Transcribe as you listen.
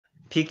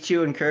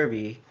Pikachu and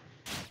Kirby.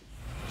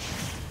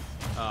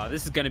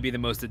 This is going to be the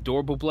most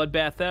adorable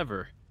bloodbath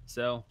ever.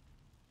 So,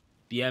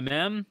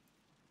 BMM.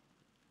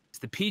 It's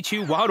the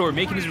Pichu. Wadore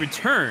making his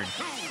return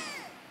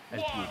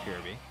as Blue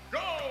Kirby.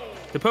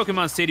 To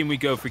Pokemon Stadium we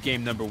go for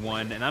game number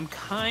 1, and I'm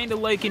kind of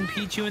liking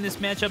Pichu in this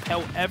matchup.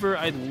 However,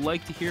 I'd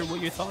like to hear what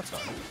your thoughts are.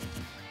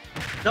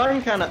 No, I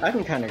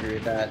can kind of agree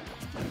with that.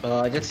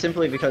 Just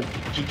simply because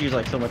Pichu's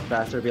like so much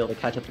faster to be able to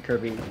catch up to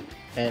Kirby,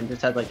 and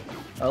just has like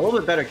a little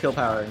bit better kill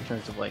power in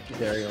terms of like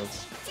his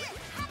aerials.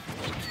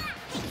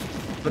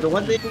 But the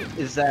one thing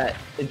is that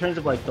in terms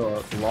of like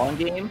the long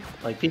game,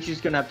 like Pichu's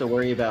gonna have to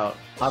worry about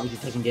obviously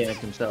taking damage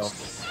himself.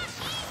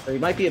 So he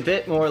might be a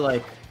bit more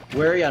like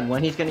wary on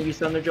when he's gonna use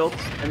Thunder Jolts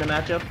in the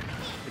matchup.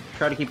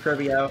 Try to keep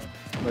Kirby out,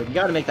 but you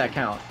gotta make that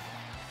count.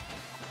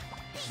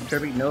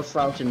 Kirby no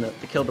slouch in the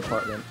kill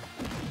department.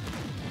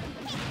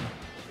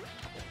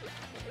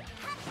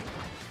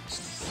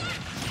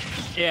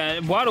 Yeah,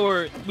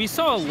 Wadore, we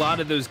saw a lot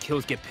of those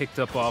kills get picked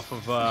up off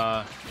of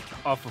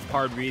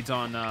hard reads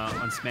on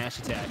smash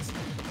attacks.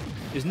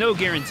 There's no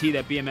guarantee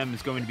that BMM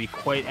is going to be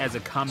quite as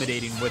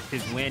accommodating with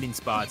his landing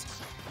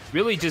spots.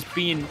 Really just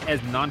being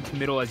as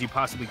non-committal as you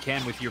possibly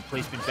can with your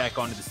placement back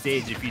onto the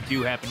stage if you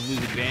do happen to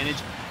lose advantage.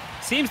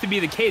 Seems to be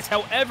the case.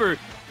 However,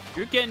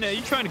 you're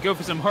trying to go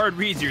for some hard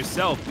reads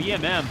yourself.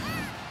 BMM,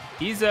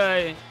 he's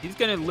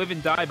gonna live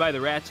and die by the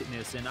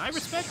ratchetness, and I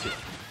respect it.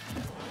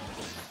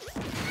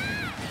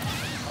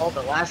 Oh,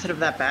 the last hit of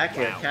that back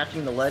air,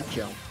 catching the ledge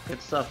jump.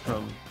 Good stuff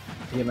from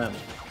BMM.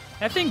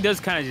 That thing does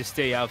kind of just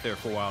stay out there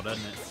for a while,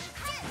 doesn't it?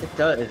 It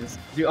does.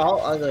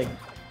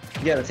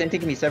 Yeah, the same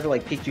thing can be said for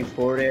like Pikachu's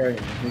forward air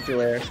and neutral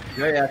air.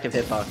 Very active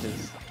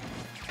hitboxes.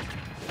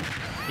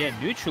 Yeah,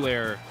 neutral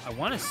air, I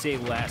want to say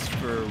lasts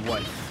for,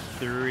 what,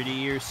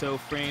 30 or so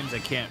frames? I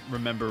can't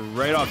remember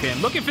right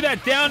offhand. Looking for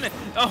that down.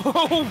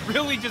 Oh,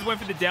 really just went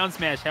for the down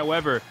smash.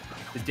 However,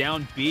 the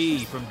down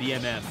B from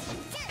BMM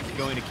is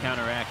going to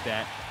counteract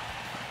that.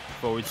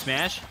 Forward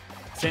smash,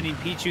 sending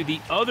Pichu the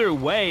other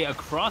way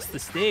across the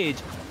stage.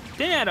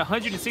 Then at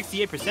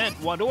 168%,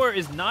 Wadore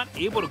is not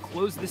able to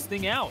close this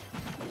thing out.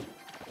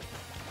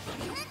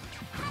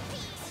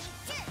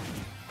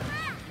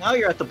 Now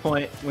you're at the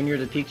point when you're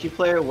the Pikachu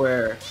player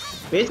where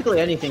basically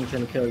anything's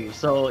gonna kill you.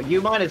 So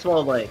you might as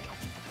well like,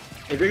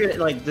 if you're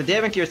gonna like the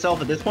damage to yourself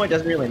at this point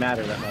doesn't really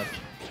matter that much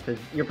because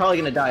you're probably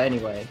gonna die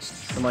anyway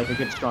from like a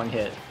good strong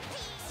hit.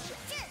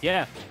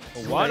 Yeah,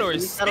 Wadore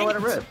is gotta let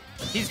it rip.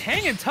 He's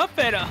hanging tough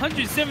at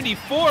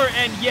 174,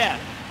 and yeah,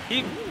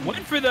 he went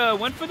for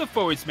the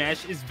forward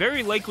smash. Is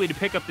very likely to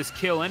pick up this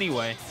kill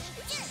anyway.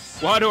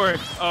 Wadore,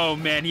 oh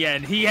man, yeah,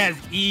 and he has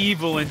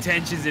evil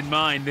intentions in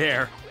mind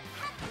there.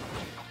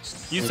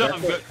 You saw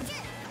him go.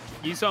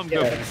 You saw him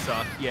go for the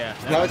soft. Yeah.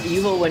 That was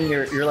evil when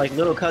your like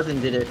little cousin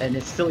did it, and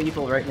it's still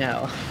evil right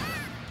now.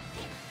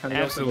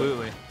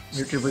 Absolutely.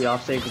 Virtually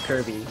off stage with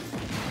Kirby.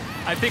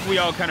 I think we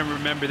all kind of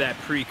remember that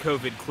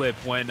pre-COVID clip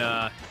when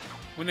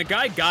the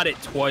guy got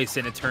it twice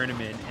in a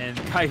tournament and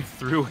the guy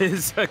threw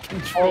his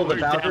controller. Oh, the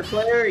Bowser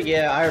player?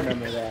 Yeah, I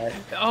remember that.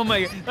 Oh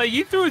my god, like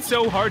he threw it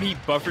so hard he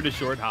buffered a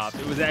short hop.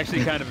 It was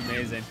actually kind of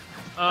amazing.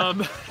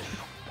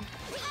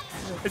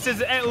 It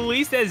says at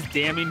least as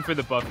damning for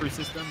the buffer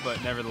system,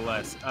 but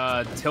nevertheless.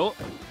 Tilt,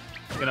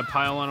 gonna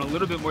pile on a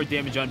little bit more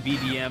damage on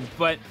BMM,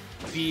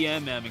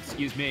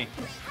 excuse me.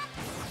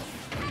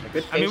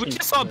 I mean, we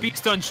just saw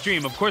Beast on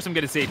stream. Of course I'm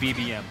gonna say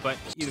BBM, but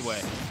either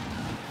way.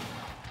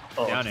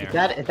 Oh, down air.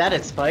 If that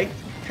had spiked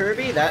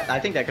Kirby, I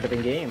think that could have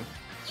been game.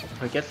 So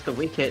it gets the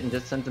weak hit and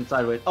just sends him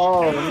sideways.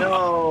 Oh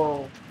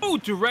no! Oh,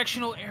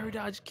 directional air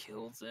dodge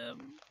kills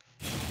him.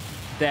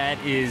 That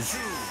is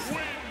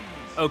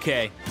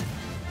okay.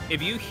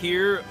 If you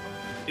hear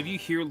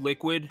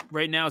liquid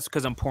right now, it's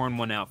because I'm pouring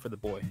one out for the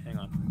boy. Hang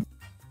on.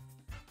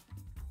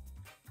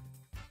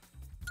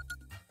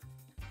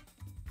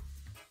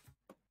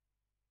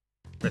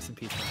 Rest in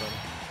peace, my brother.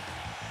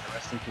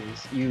 Rest in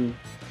peace.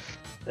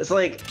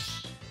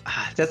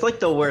 That's like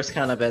the worst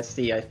kind of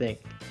SD, I think.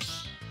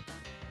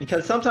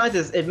 Because sometimes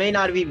it may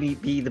not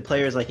be the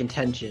player's like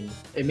intention.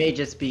 It may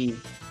just be,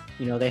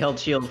 you know, they held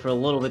shield for a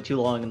little bit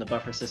too long and the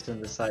buffer system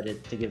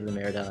decided to give them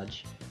air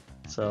dodge.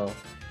 So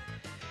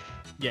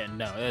yeah,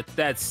 no,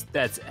 that's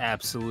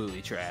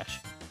absolutely trash.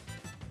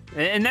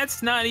 And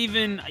that's not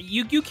even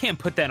you can't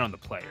put that on the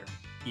player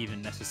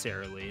even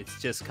necessarily.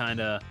 It's just kind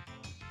of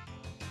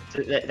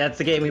that's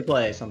the game we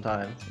play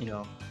sometimes, you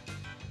know.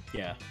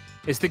 Yeah.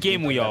 It's the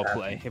game we all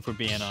play, if we're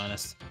being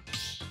honest.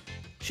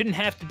 Shouldn't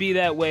have to be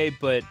that way,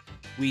 but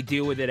we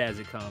deal with it as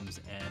it comes,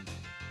 and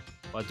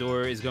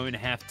Wadore is going to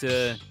have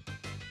to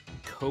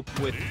cope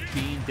with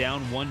being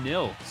down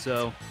 1-0.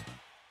 So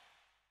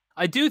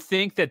I do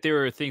think that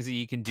there are things that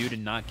you can do to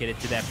not get it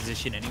to that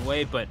position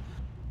anyway, but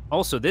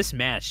also this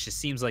match just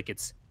seems like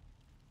it's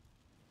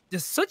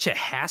just such a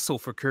hassle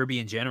for Kirby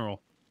in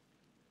general.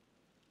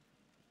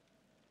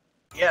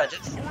 Yeah,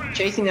 just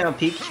chasing down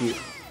Pikachu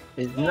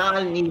is not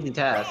an easy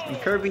task. And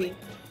Kirby,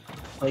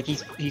 like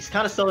he's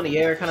kind of slow in the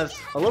air, kind of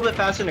a little bit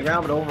faster in the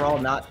ground, but overall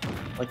not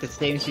like the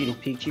same speed as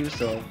Pikachu.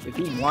 So if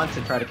he wants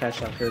to try to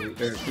catch down Kirby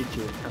or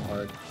Pikachu, it's kind of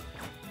hard.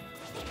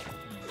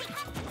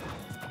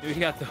 We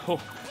got the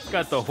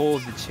whole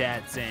of the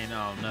chat saying,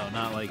 "Oh no,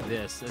 not like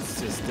this."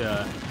 It's just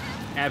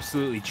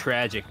absolutely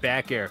tragic.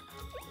 Back air,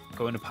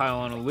 going to pile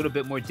on a little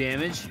bit more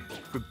damage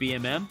for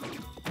BMM.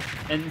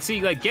 And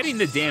see, like, getting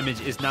the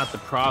damage is not the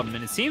problem.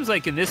 And it seems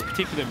like in this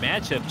particular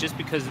matchup, just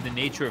because of the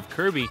nature of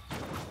Kirby,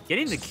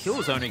 getting the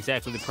kills aren't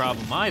exactly the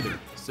problem either.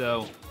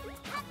 So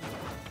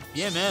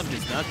BMM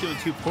is not doing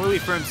too poorly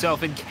for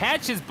himself and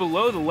catches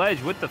below the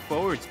ledge with the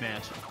forward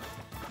smash.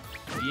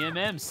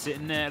 BMM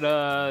sitting at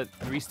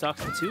 3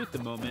 stocks to 2 at the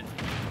moment.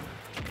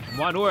 And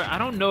Wadore, I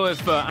don't know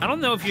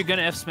if you're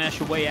gonna F smash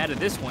your way out of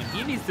this one.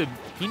 He needs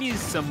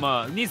a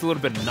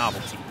little bit of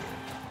novelty.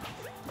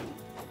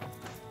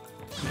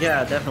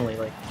 Yeah, definitely.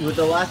 Like with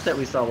the last set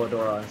we saw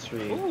Wadore on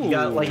stream, you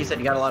got, like you said,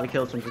 you got a lot of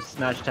kills from just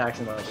smash attacks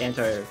and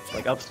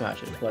like up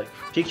smashes. But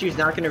Pikachu's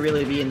not going to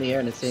really be in the air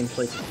in the same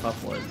place as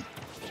Puff was,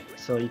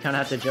 so you kind of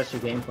have to adjust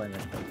your game plan.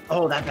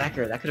 Oh, that back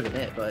air, that could have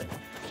been it, but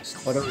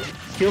Wadore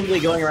skillfully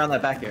going around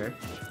that back air.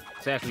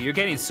 Exactly. You're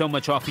getting so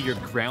much off of your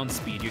ground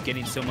speed. You're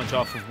getting so much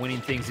off of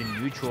winning things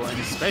in neutral, and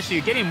especially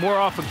you're getting more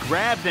off of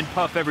grab than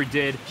Puff ever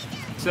did.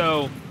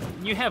 So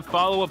you have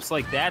follow-ups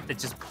like that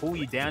just pull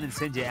you down and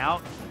send you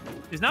out.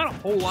 There's not a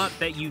whole lot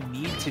that you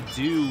need to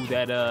do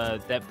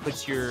that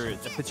puts your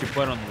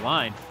butt on the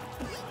line.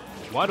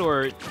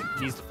 Wadore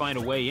needs to find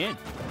a way in,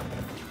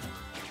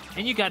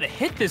 and you got to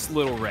hit this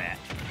little rat.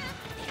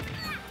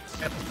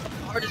 That's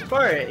the hardest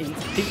part.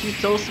 Pikachu's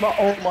so small.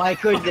 Oh my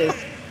goodness!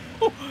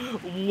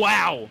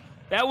 Wow,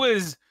 that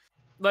was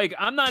like,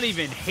 I'm not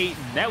even hating.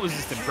 That was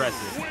just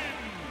impressive.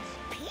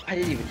 I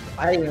didn't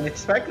even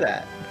expect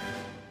that.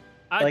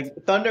 Like,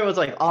 Thunder was,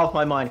 like, off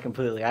my mind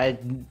completely. I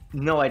had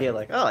no idea,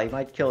 like, oh, he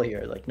might kill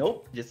here. Like,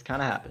 nope, just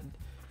kind of happened.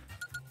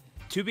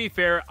 To be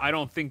fair, I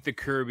don't think the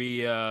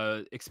Kirby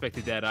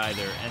expected that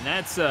either. And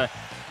that's,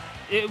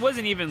 it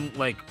wasn't even,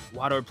 like,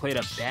 Wadore played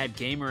a bad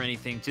game or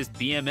anything. Just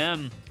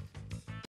BMM